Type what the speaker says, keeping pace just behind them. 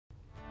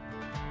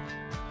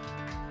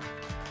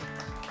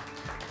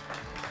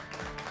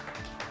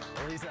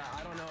Well, Lisa,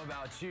 I don't know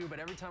about you, but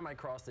every time I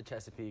cross the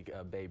Chesapeake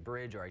Bay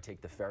Bridge or I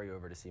take the ferry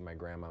over to see my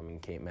grandmom in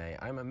Cape May,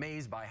 I'm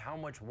amazed by how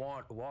much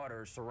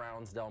water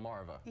surrounds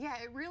Delmarva. Yeah,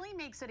 it really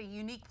makes it a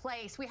unique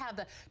place. We have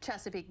the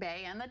Chesapeake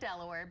Bay and the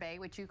Delaware Bay,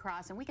 which you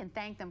cross, and we can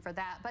thank them for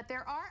that. But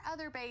there are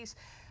other bays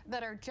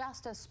that are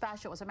just as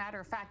special. As a matter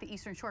of fact, the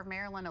eastern shore of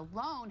Maryland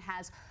alone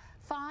has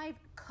 5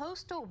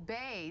 coastal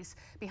bays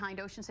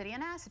behind Ocean City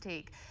and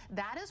Assateague.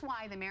 That is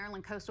why the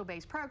Maryland Coastal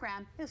Bays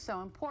program is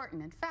so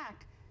important. In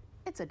fact,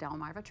 it's a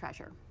Delmarva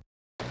treasure.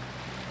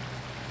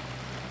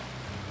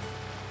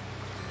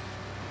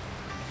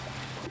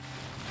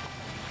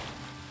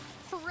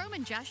 For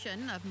Roman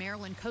Jeshen of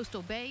Maryland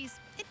Coastal Bays,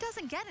 it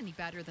doesn't get any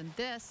better than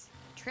this.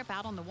 A trip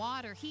out on the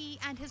water he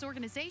and his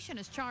organization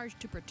is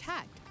charged to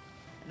protect.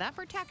 That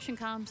protection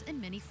comes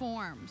in many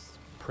forms.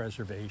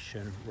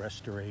 Preservation,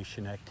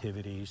 restoration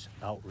activities,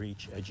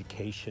 outreach,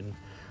 education,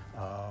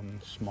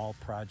 small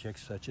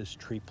projects such as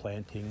tree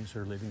plantings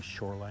or living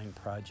shoreline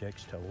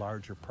projects to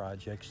larger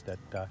projects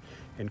that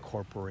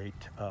incorporate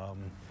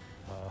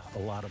a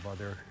lot of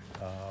other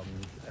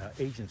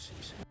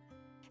agencies.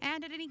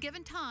 And at any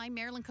given time,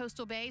 Maryland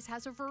Coastal Bays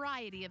has a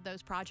variety of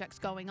those projects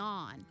going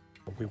on.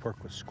 We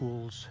work with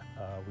schools.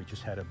 We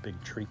just had a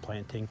big tree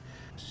planting.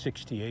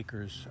 60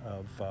 acres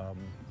of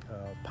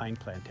pine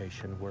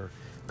plantation were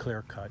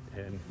clear cut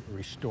and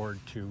restored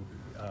to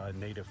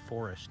native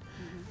forest.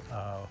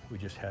 We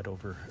just had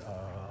over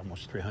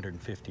almost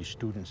 350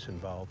 students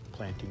involved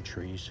planting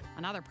trees.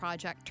 Another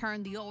project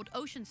turned the old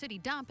Ocean City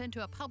dump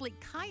into a public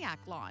kayak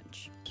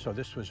launch. So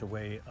this was a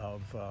way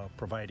of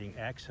providing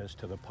access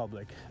to the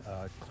public,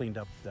 cleaned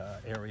up the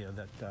area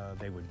that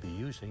they would be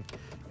using,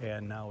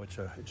 and now it's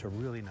a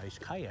really nice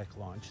kayak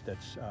launch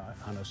that's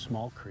on a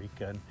small creek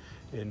and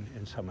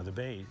in some of the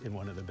bays, in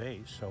one of the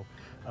bays. So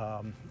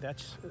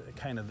that's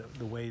kind of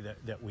the way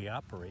that we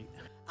operate.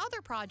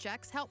 Other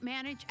projects help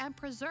manage and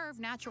preserve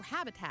natural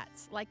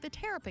habitats, like the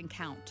terrapin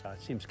count.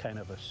 It seems kind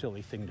of a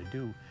silly thing to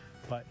do,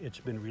 but it's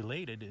been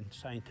related in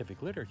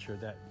scientific literature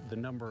that the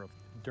number of,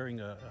 during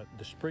the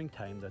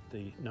springtime, that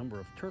the number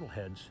of turtle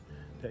heads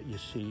that you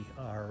see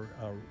are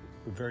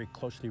very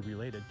closely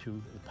related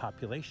to the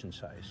population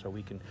size. So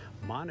we can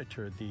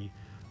monitor the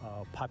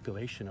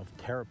population of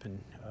terrapin,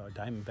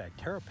 diamondback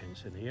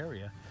terrapins in the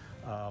area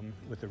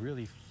with a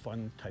really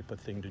fun type of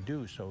thing to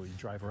do. So you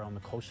drive around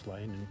the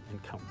coastline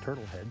and count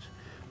turtle heads.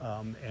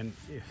 And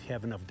if you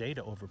have enough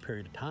data over a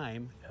period of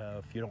time,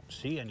 if you don't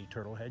see any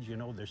turtle heads, you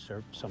know there's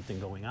something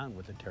going on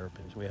with the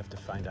terrapins. We have to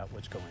find out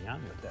what's going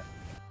on with that.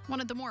 One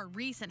of the more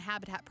recent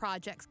habitat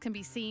projects can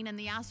be seen in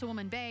the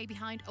Assateague Bay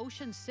behind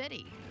Ocean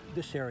City.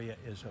 This area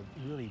is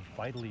really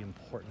vitally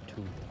important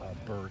to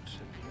birds,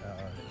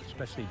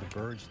 especially the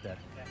birds that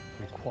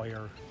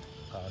require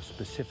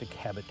specific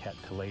habitat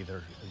to lay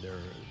to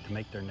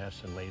make their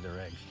nests and lay their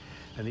eggs.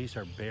 And these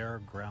are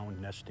bare ground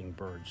nesting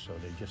birds, so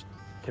they just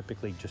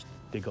typically just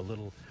dig a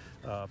little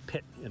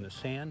pit in the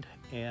sand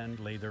and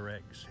lay their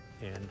eggs.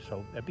 And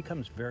so that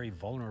becomes very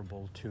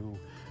vulnerable to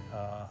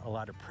a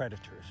lot of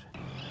predators.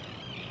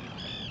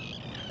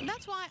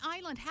 That's why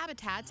island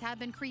habitats have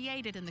been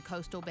created in the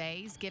coastal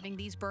bays, giving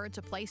these birds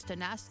a place to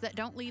nest that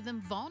don't leave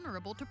them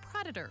vulnerable to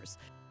predators.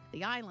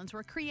 The islands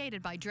were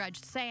created by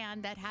dredged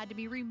sand that had to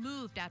be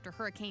removed after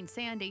Hurricane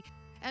Sandy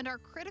and are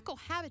critical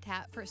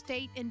habitat for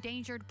state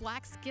endangered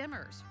black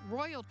skimmers,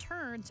 royal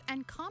terns,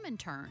 and common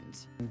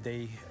terns.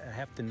 They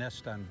have to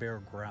nest on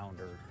bare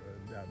ground or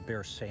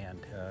bare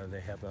sand.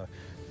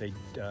 They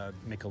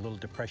make a little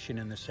depression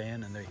in the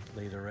sand and they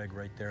lay their egg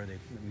right there. They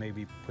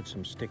maybe put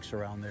some sticks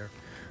around there,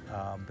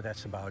 but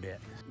that's about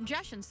it.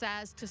 Jeshen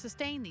says to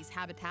sustain these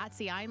habitats,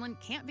 the island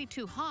can't be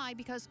too high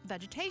because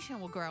vegetation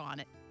will grow on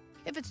it.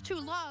 If it's too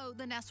low,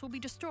 the nest will be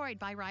destroyed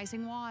by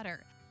rising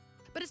water.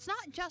 But it's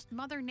not just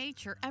Mother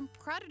Nature and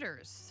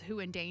predators who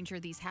endanger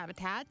these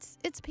habitats,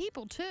 it's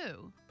people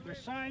too.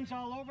 There's signs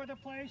all over the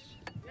place.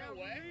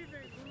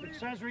 It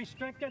says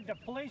restricted. The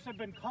police have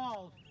been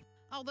called.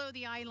 Although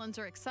the islands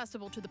are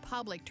accessible to the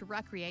public to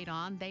recreate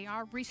on, they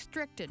are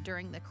restricted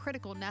during the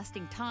critical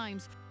nesting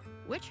times,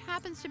 which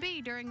happens to be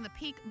during the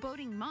peak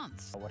boating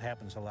months. What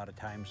happens a lot of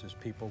times is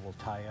people will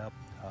tie up,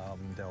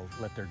 they'll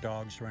let their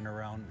dogs run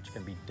around, which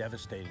can be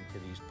devastating to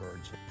these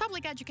birds.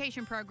 Public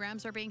education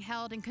programs are being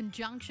held in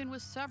conjunction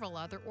with several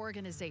other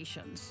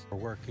organizations. We're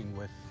working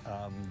with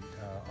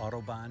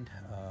Autobahn,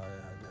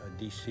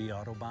 DC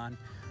Autobahn.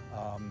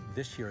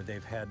 This year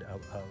they've had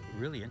a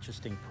really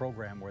interesting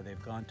program where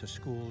they've gone to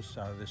schools.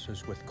 This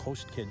is with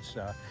Coast Kids.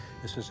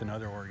 This is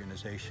another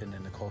organization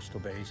in the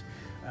coastal bays.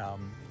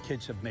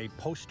 Kids have made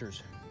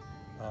posters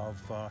of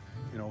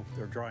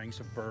their drawings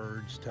of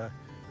birds to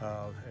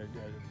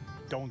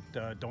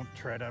don't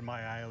tread on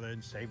my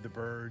island, save the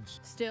birds.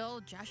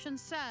 Still, Jeshen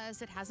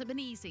says it hasn't been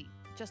easy.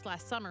 Just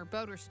last summer,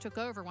 boaters took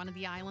over one of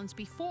the islands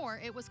before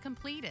it was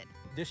completed.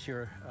 This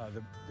year,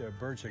 the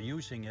birds are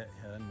using it,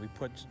 and we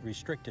put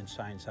restricted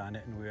signs on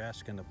it, and we're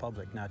asking the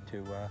public not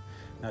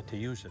to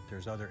use it.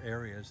 There's other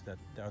areas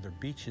other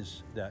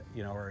beaches that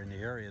are in the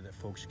area that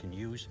folks can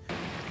use.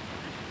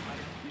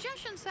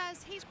 Jeshen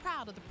says he's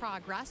proud of the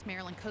progress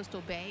Maryland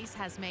coastal bays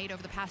has made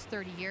over the past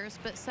 30 years,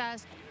 but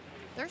says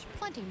there's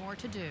plenty more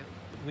to do.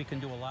 We can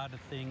do a lot of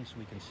things.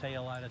 We can say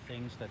a lot of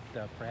things that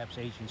perhaps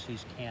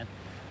agencies can't.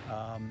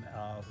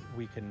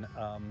 We can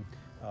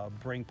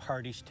bring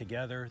parties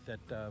together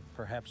that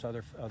perhaps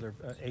other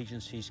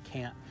agencies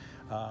can't.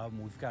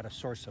 We've got a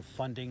source of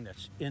funding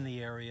that's in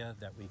the area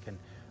that we can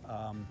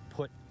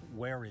put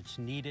where it's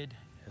needed,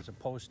 as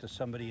opposed to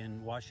somebody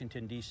in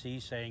Washington, D.C.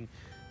 saying,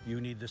 you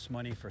need this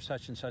money for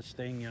such and such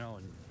thing,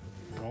 and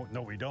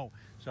no, we don't.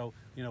 So,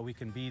 we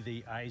can be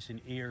the eyes and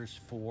ears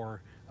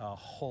for a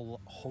whole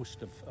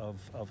host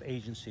of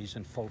agencies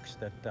and folks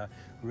that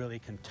really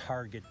can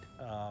target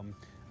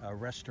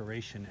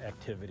restoration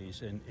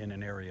activities in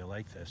an area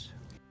like this.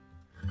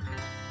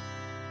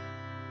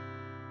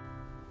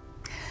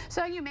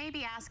 So you may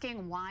be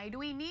asking, why do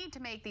we need to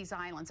make these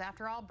islands?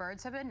 After all,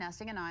 birds have been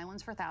nesting in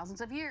islands for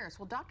thousands of years.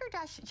 Well, Dr.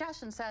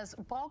 Jeshen says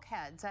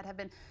bulkheads that have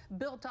been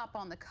built up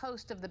on the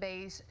coast of the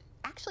bays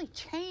actually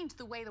change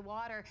the way the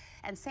water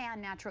and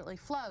sand naturally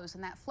flows,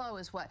 and that flow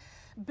is what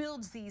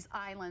builds these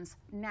islands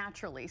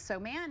naturally. So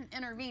man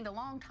intervened a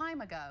long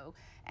time ago,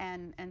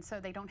 and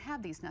so they don't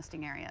have these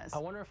nesting areas. I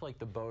wonder if, like,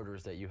 the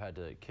boaters that you had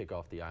to kick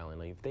off the island,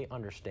 like, if they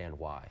understand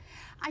why.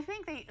 I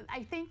think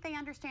they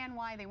understand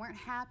why. They weren't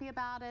happy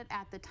about it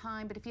at the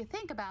time, but if you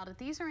think about it,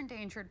 these are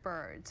endangered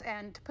birds,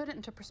 and to put it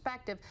into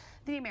perspective,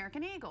 the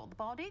American eagle, the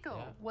bald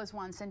eagle, was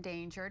once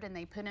endangered, and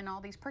they put in all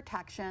these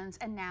protections,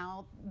 and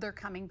now they're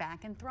coming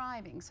back and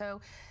thriving.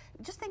 So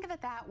just think of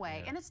it that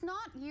way. And it's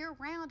not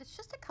year-round. It's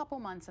just a couple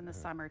months in the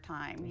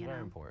summertime.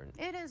 Very important.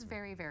 It is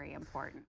very, very important.